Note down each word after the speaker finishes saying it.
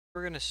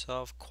We're going to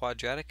solve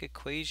quadratic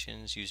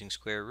equations using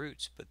square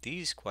roots, but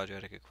these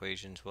quadratic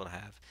equations will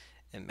have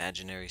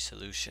imaginary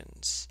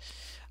solutions.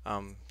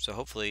 So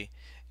hopefully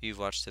you've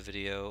watched the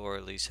video or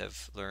at least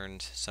have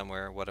learned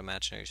somewhere what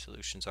imaginary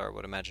solutions are,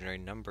 what imaginary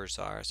numbers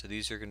are. So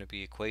these are going to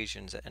be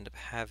equations that end up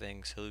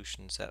having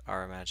solutions that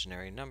are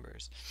imaginary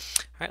numbers.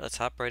 Alright, let's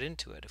hop right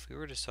into it. If we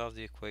were to solve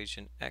the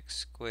equation x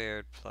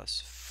squared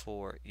plus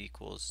 4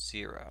 equals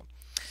 0,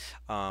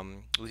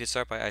 we could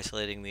start by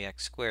isolating the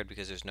x squared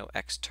because there's no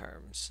x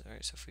terms. All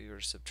right, so if we were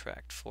to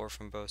subtract 4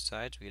 from both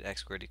sides, we get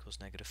x squared equals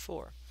negative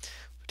 4.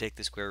 If we take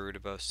the square root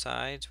of both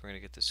sides, we're going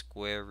to get the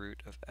square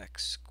root of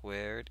x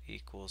squared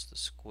equals the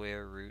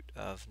square root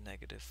of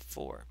negative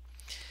 4.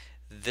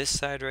 This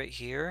side right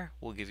here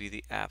will give you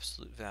the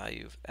absolute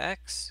value of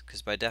x,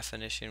 because by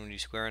definition, when you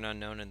square an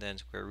unknown and then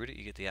square root it,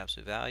 you get the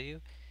absolute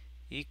value,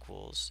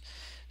 equals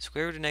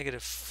square root of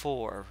negative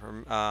 4.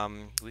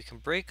 We can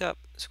break up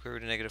square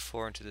root of negative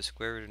 4 into the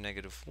square root of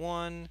negative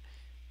 1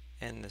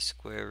 and the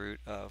square root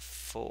of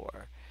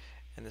 4.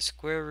 And the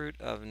square root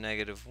of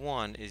negative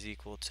 1 is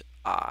equal to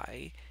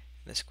I,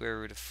 and the square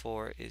root of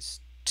 4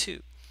 is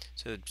 2.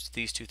 So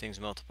these two things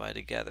multiply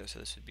together, so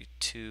this would be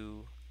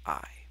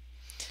 2I.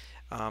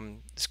 The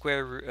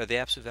square root, the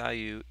absolute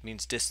value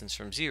means distance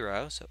from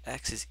 0, so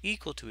x is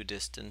equal to a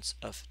distance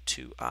of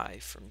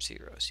 2I from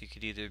 0. So you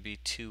could either be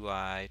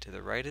 2I to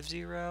the right of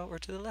 0 or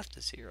to the left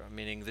of 0,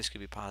 meaning this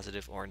could be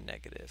positive or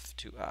negative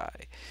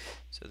 2I.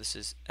 So this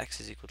is x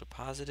is equal to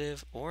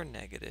positive or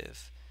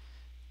negative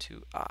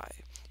 2I.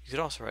 You could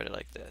also write it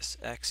like this: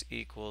 x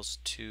equals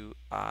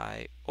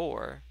 2I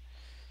or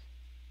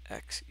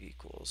x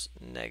equals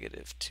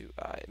negative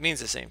 2I. It means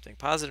the same thing.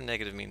 Positive and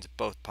negative means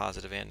both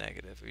positive and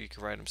negative. Or you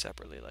can write them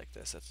separately like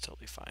this. That's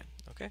totally fine.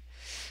 Okay?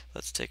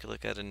 Let's take a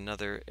look at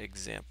another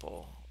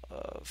example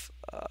of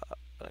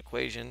an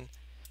equation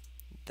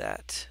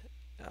that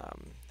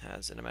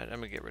has an I'm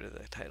going to get rid of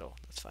the title.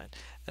 That's fine.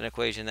 An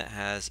equation that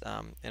has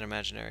an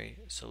imaginary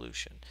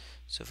solution.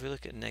 So if we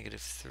look at negative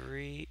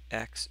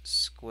 3x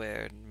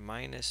squared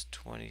minus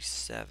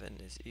 27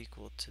 is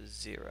equal to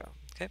 0.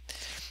 Okay?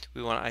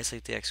 We want to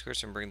isolate the x squared,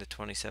 so bring the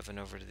 27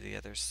 over to the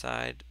other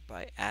side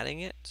by adding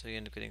it. So you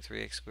end up getting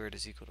 3x squared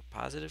is equal to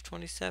positive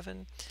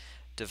 27.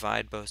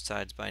 Divide both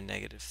sides by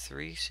negative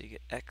 3, so you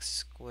get x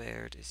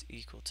squared is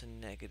equal to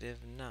negative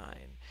 9.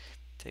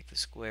 Take the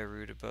square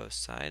root of both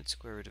sides.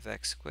 Square root of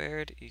x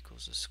squared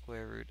equals the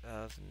square root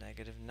of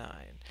negative 9.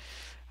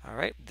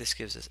 Alright, this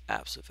gives us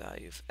absolute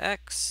value of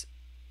x.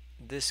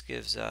 This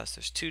gives us,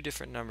 there's two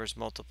different numbers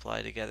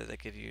multiplied together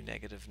that give you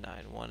negative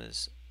 9. One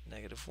is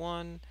negative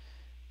 1,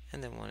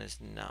 and then one is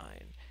 9.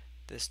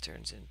 This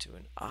turns into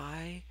an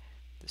I.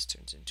 This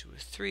turns into a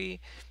 3.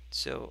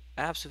 So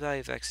absolute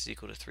value of x is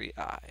equal to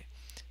 3I.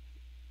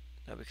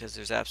 Now because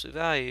there's absolute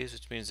values,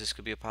 which means this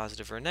could be a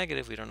positive or a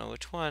negative, we don't know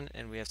which one,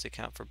 and we have to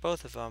account for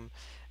both of them,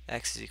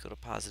 x is equal to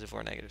positive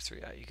or negative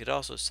 3i. You could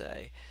also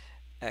say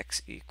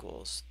x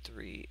equals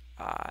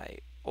 3i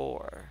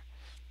or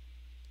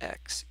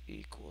x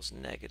equals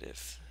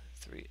negative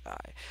 3i.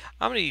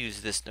 I'm going to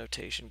use this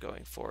notation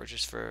going forward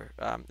just for,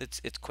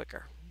 it's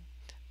quicker,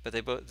 but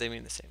they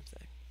mean the same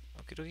thing.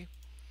 Okie dokie?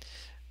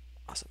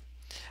 Awesome.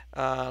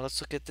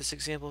 Let's look at this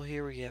example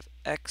here where you have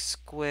x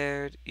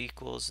squared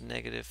equals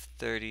negative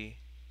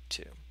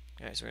 32.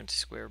 Alright, so we're going to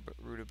square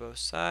root of both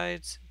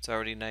sides. It's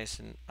already nice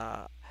and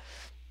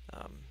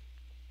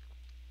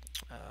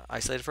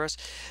isolated for us.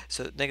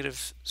 So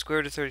negative square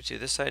root of 32.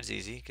 This side is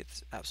easy. Get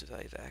the absolute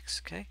value of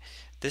x. Okay.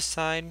 This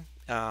side,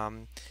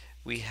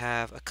 we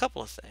have a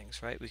couple of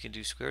things, right? We can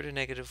do square root of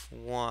negative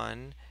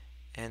 1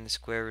 and the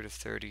square root of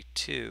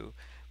 32.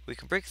 We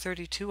can break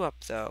 32 up,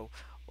 though.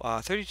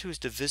 32 is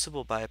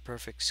divisible by a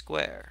perfect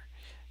square.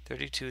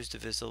 32 is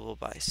divisible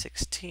by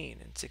 16,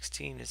 and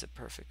 16 is a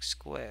perfect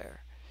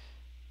square.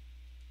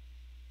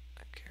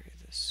 I carry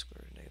this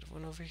square root of negative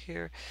 1 over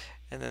here,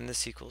 and then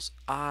this equals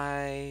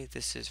I,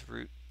 this is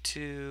root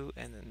 2,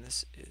 and then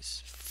this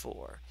is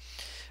 4.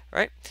 All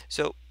right,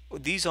 so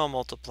these all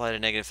multiply to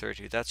negative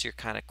 32. That's your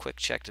kind of quick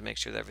check to make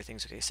sure that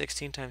everything's okay.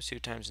 16 times 2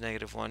 times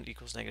negative 1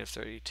 equals negative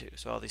 32.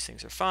 So all these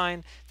things are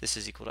fine. This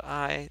is equal to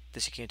I.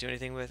 This you can't do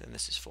anything with, and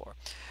this is 4.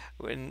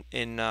 In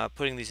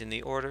putting these in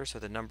the order, so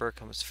the number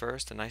comes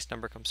first, the nice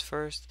number comes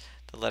first,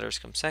 the letters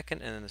come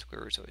second, and then the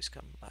square roots always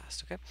come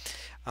last. Okay.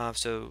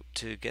 So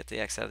to get the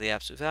x out of the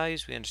absolute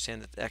values, we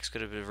understand that the x could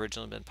have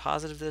originally been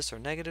positive this or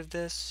negative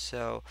this.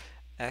 So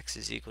x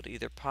is equal to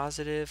either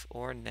positive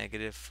or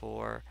negative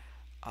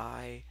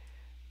 4i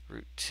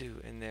root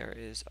 2, and there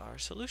is our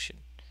solution.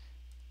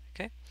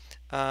 Okay,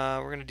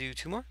 we're going to do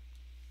two more.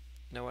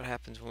 Now what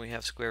happens when we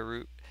have square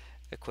root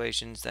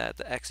equations that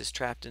the x is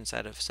trapped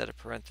inside of a set of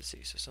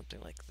parentheses? So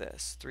something like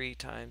this: 3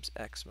 times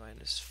x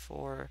minus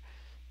 4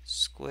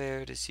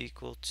 squared is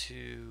equal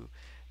to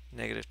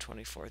negative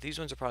 24. These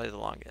ones are probably the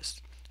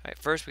longest. Alright,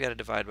 first we got to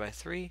divide by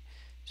 3,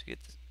 so we get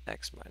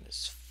x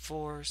minus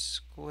 4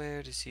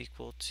 squared is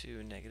equal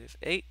to negative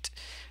 8.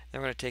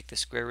 Then we're going to take the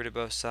square root of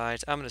both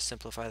sides. I'm going to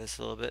simplify this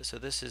a little bit. So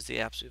this is the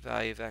absolute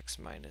value of x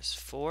minus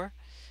 4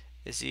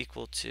 is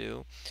equal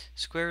to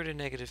square root of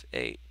negative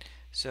 8.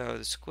 So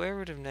the square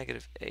root of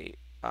negative 8,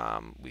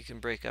 we can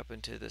break up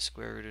into the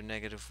square root of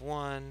negative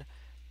 1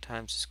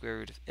 times the square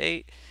root of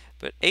 8.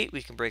 But 8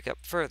 we can break up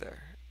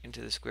further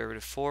into the square root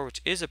of 4,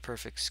 which is a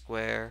perfect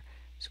square,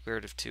 square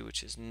root of 2,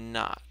 which is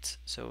not.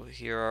 So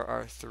here are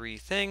our three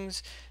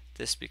things.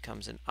 This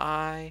becomes an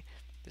I,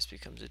 this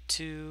becomes a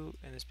 2,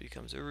 and this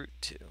becomes a root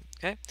 2.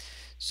 Okay?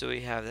 So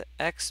we have that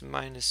x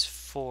minus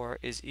 4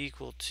 is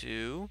equal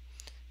to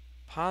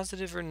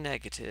positive or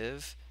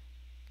negative.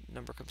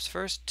 Number comes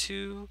first,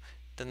 2,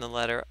 then the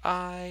letter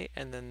I,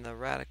 and then the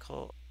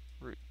radical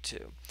root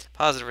 2.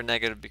 Positive or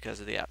negative because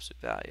of the absolute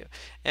value.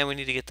 And we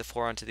need to get the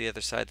 4 onto the other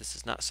side. This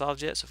is not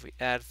solved yet, so if we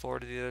add 4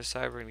 to the other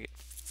side, we're going to get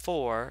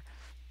 4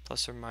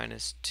 plus or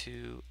minus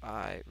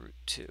 2I root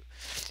 2.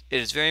 It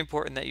is very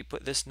important that you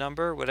put this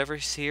number, whatever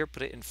is here,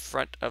 put it in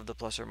front of the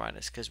plus or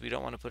minus, because we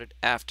don't want to put it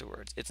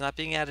afterwards. It's not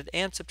being added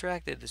and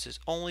subtracted. This is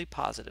only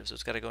positive, so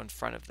it's got to go in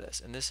front of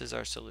this. And this is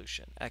our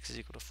solution. X is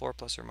equal to 4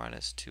 plus or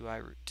minus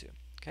 2I root 2.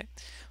 Okay,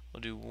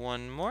 we'll do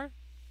one more.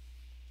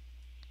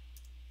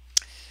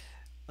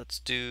 Let's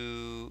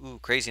do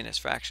craziness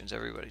fractions,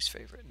 everybody's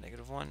favorite.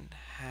 Negative 1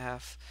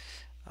 half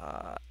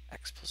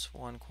x plus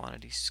 1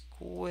 quantity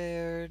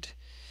squared.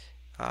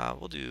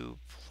 We'll do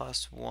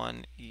plus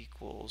 1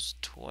 equals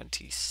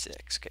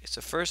 26. Okay,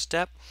 so first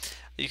step,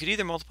 you could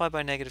either multiply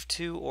by negative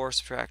 2 or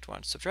subtract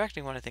 1.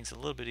 Subtracting 1 I think is a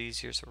little bit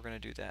easier, so we're going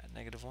to do that.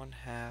 Negative 1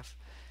 half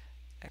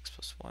x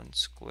plus 1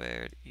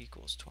 squared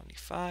equals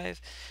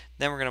 25.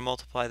 Then we're going to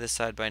multiply this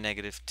side by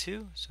negative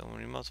 2. So when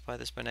we multiply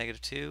this by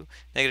negative 2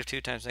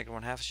 times negative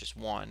 1 half is just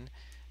 1.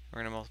 We're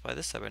going to multiply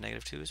this side by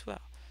negative 2 as well.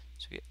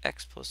 So we get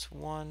x plus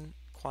 1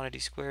 quantity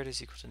squared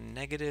is equal to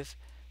negative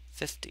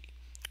 50.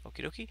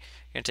 Okie dokie.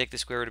 You're going to take the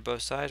square root of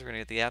both sides. We're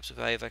going to get the absolute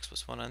value of x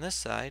plus 1 on this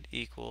side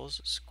equals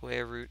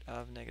square root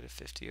of negative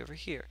 50 over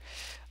here.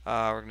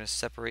 We're going to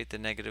separate the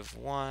negative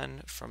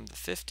 1 from the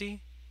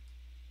 50.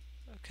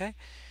 Okay.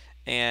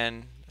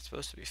 And that's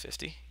supposed to be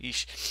 50.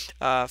 Yeesh.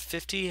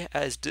 50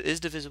 is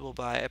divisible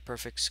by a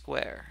perfect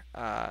square.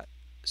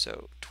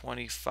 So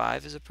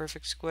 25 is a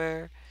perfect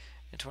square,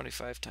 and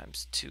 25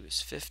 times 2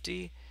 is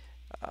 50.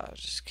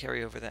 Just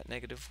carry over that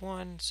negative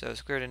 1. So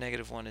square root of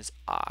negative 1 is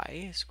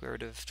I. Square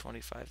root of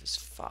 25 is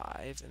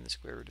 5. And the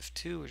square root of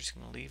 2 we're just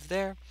going to leave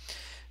there.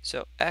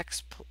 So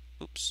x,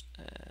 let's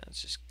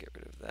just get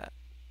rid of that,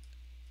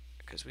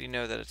 because we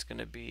know that it's going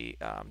to be,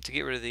 to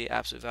get rid of the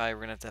absolute value,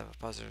 we're going to have a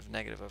positive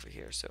negative over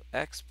here. So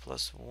x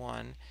plus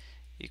 1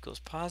 equals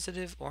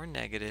positive or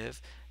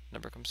negative.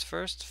 Number comes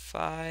first,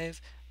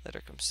 5.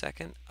 Letter comes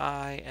second,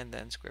 I. And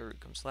then square root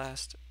comes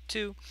last,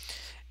 2.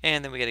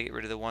 And then we got to get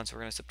rid of the 1, so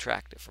we're going to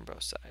subtract it from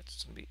both sides.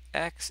 It's going to be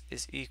x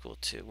is equal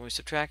to, when we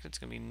subtract it, it's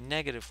going to be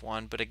negative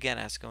 1. But again,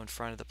 it has to go in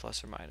front of the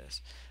plus or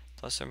minus.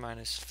 Plus or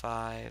minus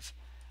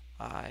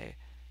 5I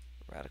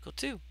radical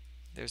 2.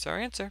 There's our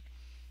answer.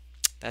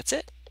 That's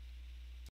it.